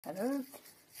Hello.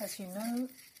 As you know,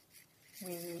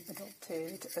 we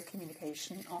adopted a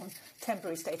communication on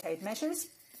temporary state aid measures.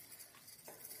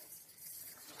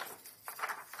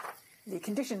 The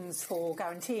conditions for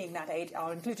guaranteeing that aid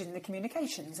are included in the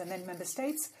communications, and then member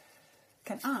states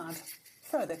can add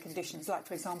further conditions, like,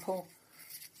 for example,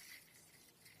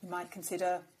 you might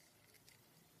consider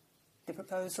the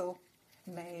proposal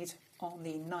made on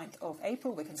the 9th of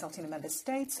April. We're consulting the member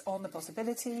states on the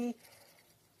possibility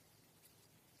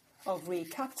of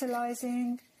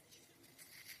recapitalising.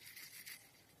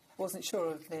 Wasn't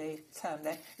sure of the term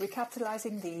there.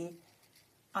 Recapitalising the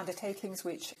undertakings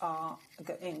which are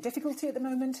in difficulty at the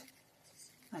moment.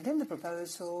 And in the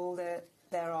proposal,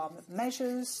 there are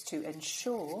measures to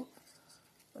ensure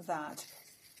that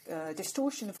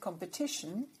distortion of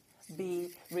competition be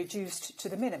reduced to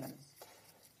the minimum.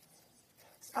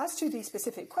 As to the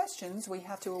specific questions, we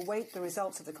have to await the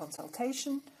results of the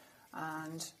consultation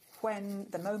and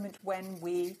the moment when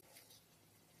we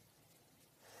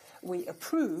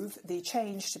approve the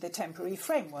change to the temporary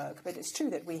framework. But it's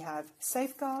true that we have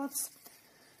safeguards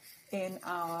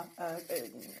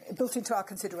built into our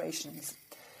considerations.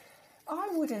 I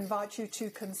would invite you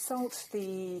to consult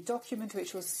the document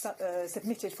which was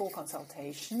submitted for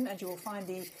consultation, and you will find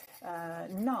the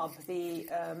nub, the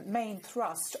main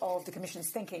thrust of the Commission's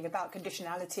thinking about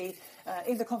conditionality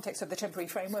in the context of the temporary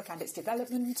framework and its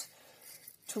development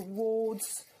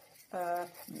towards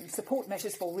support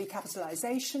measures for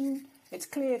recapitalisation. It's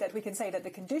clear that we can say that the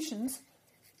conditions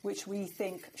which we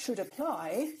think should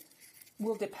apply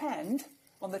will depend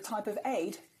on the type of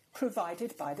aid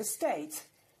provided by the state,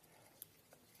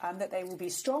 and that they will be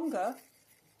stronger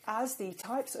as the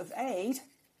types of aid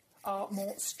are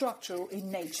more structural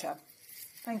in nature.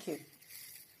 Thank you.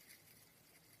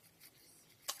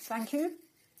 Thank you.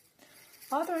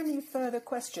 Are there any further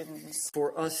questions?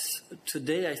 For us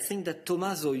today, I think that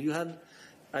Tommaso,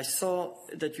 I saw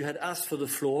that you had asked for the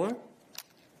floor.